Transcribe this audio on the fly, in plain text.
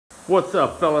What's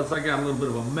up, fellas? I got a little bit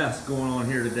of a mess going on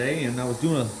here today, and I was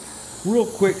doing a real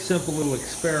quick, simple little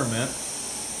experiment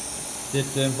that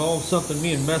involved something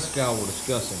me and Mescal were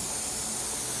discussing.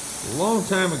 A long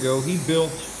time ago, he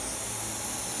built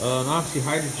an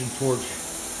oxyhydrogen torch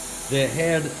that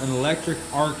had an electric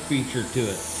arc feature to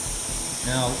it.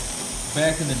 Now,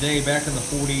 back in the day, back in the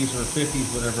 40s or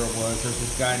 50s, whatever it was, there's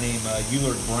this guy named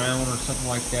Brown or something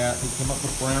like that who came up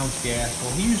with Brown's gas.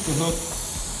 Well, he used to hook,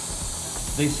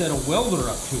 they said, a welder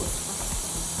up to it,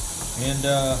 and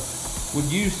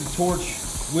would use the torch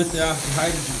with the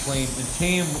oxyhydrogen flame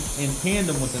in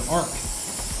tandem with an arc.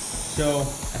 So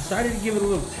I decided to give it a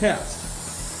little test,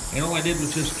 and all I did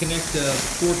was just connect the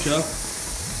torch up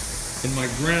in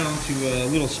my ground to a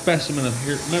little specimen of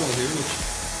metal here, which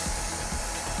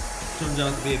turns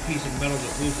out to be a piece of metal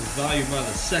that loses value by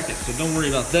the second, so don't worry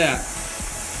about that.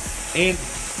 And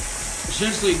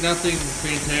essentially nothing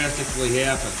fantastically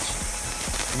happens.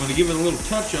 I'm going to give it a little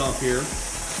touch off here,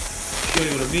 show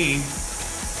you what I mean.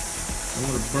 I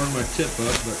don't want to burn my tip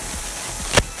up, but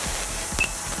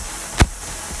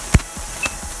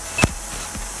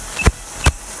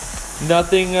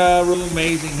nothing real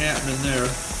amazing happening there.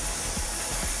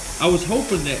 I was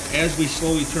hoping that as we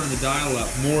slowly turn the dial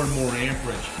up, more and more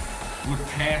amperage would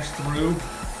pass through,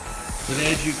 but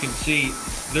as you can see,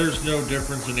 there's no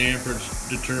difference in amperage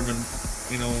determined,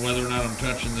 you know, whether or not I'm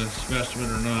touching the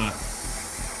specimen or not.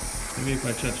 Maybe if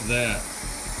I touch that.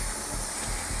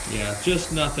 Yeah,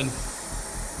 just nothing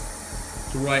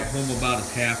to write home about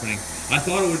is happening. I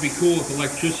thought it would be cool if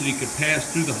electricity could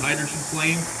pass through the hydrogen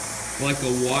flame like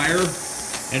a wire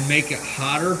and make it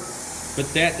hotter,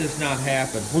 but that does not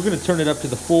happen. We're going to turn it up to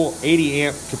the full 80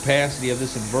 amp capacity of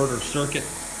this inverter circuit.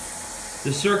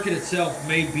 The circuit itself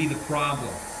may be the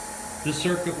problem. The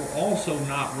circuit will also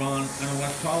not run an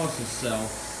electrolysis cell,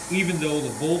 even though the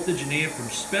voltage and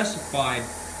amperage specified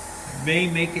may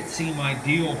make it seem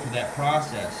ideal for that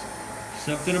process.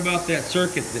 Something about that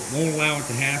circuit that won't allow it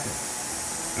to happen.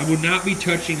 I would not be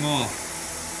touching off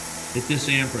at this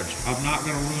amperage. I'm not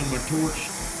going to ruin my torch.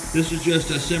 This is just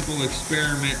a simple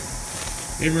experiment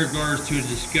in regards to a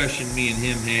discussion me and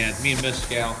him had, me and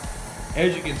Mescal.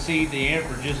 As you can see, the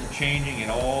amperage isn't changing at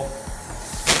all.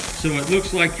 So it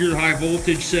looks like your high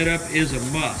voltage setup is a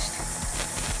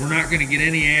must. We're not going to get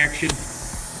any action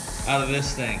out of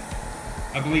this thing.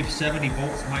 I believe 70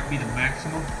 volts might be the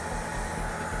maximum.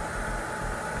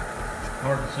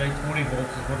 Hard to say, 20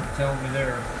 volts is what it's telling me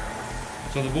there.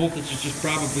 So the voltage is just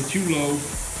probably too low.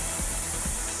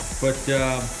 But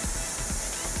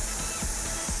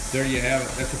there you have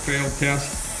it. That's a failed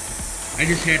test. I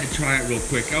just had to try it real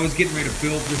quick. I was getting ready to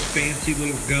build this fancy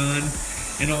little gun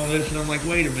and all this, and I'm like,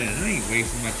 wait a minute, I ain't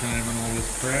wasting my time on all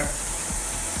this crap.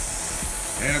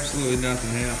 Absolutely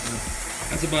nothing happening.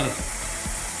 That's about a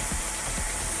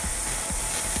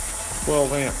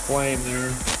 12 amp flame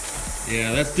there.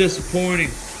 Yeah, that's disappointing.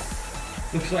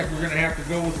 Looks like we're gonna have to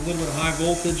go with a little bit of high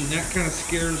voltage, and that kind of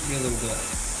scares me a little bit.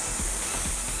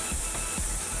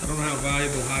 I don't know how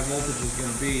valuable high voltage is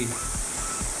gonna be.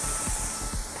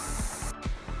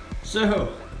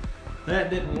 So, that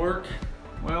didn't work.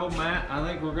 Well, Matt, I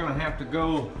think we're gonna have to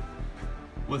go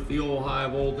with the old high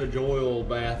voltage oil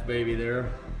bath baby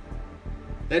there.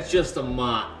 That's just a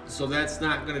mott, so that's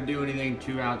not gonna do anything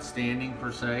too outstanding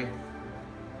per se.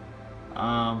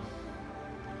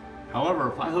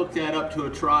 However, if I hook that up to a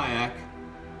triac,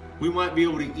 we might be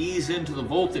able to ease into the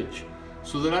voltage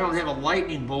so that I don't have a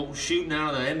lightning bolt shooting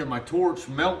out of the end of my torch,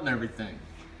 melting everything.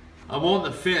 I'm on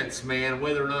the fence, man,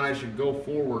 whether or not I should go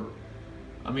forward.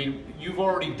 I mean, you've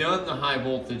already done the high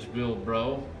voltage build,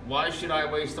 bro. Why should I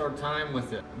waste our time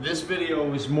with it? This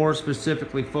video is more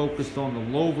specifically focused on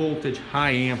the low voltage,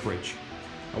 high amperage.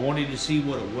 I wanted to see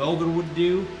what a welder would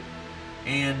do,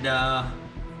 and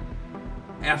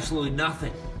absolutely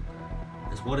nothing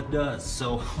is what it does.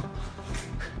 So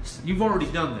you've already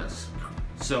done this,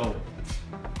 so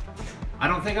I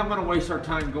don't think I'm gonna waste our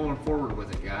time going forward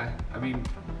with it, guy. I mean,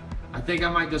 I think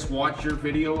I might just watch your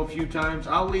video a few times.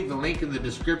 I'll leave the link in the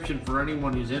description for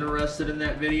anyone who's interested in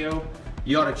that video.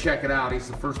 You ought to check it out. He's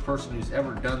the first person who's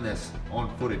ever done this on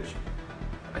footage.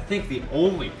 I think the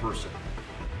only person.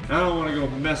 I don't want to go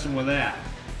messing with that.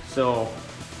 So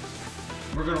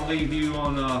we're gonna leave you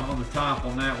on the top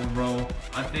on that one, bro.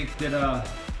 I think that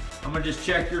I'm gonna just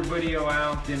check your video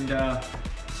out and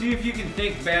see if you can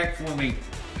think back for me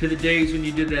to the days when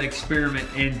you did that experiment,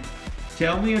 and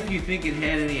tell me if you think it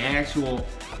had any actual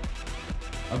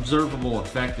observable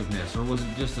effectiveness, or was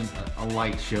it just a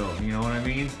light show? You know what I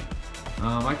mean?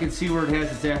 I can see where it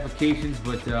has its applications,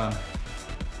 but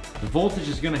the voltage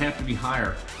is gonna have to be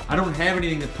higher. I don't have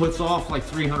anything that puts off like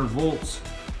 300 volts.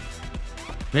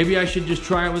 Maybe I should just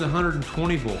try it with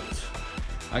 120 volts.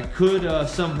 I could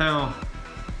somehow,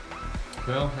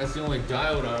 well, that's the only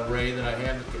diode array that I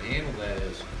have that can handle that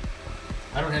is.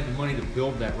 I don't have the money to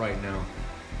build that right now.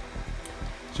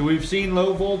 So we've seen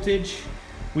low voltage,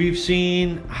 we've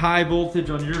seen high voltage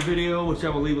on your video, which I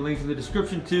will leave a link in the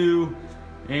description to,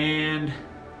 and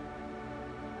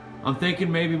I'm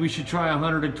thinking maybe we should try a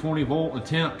 120 volt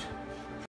attempt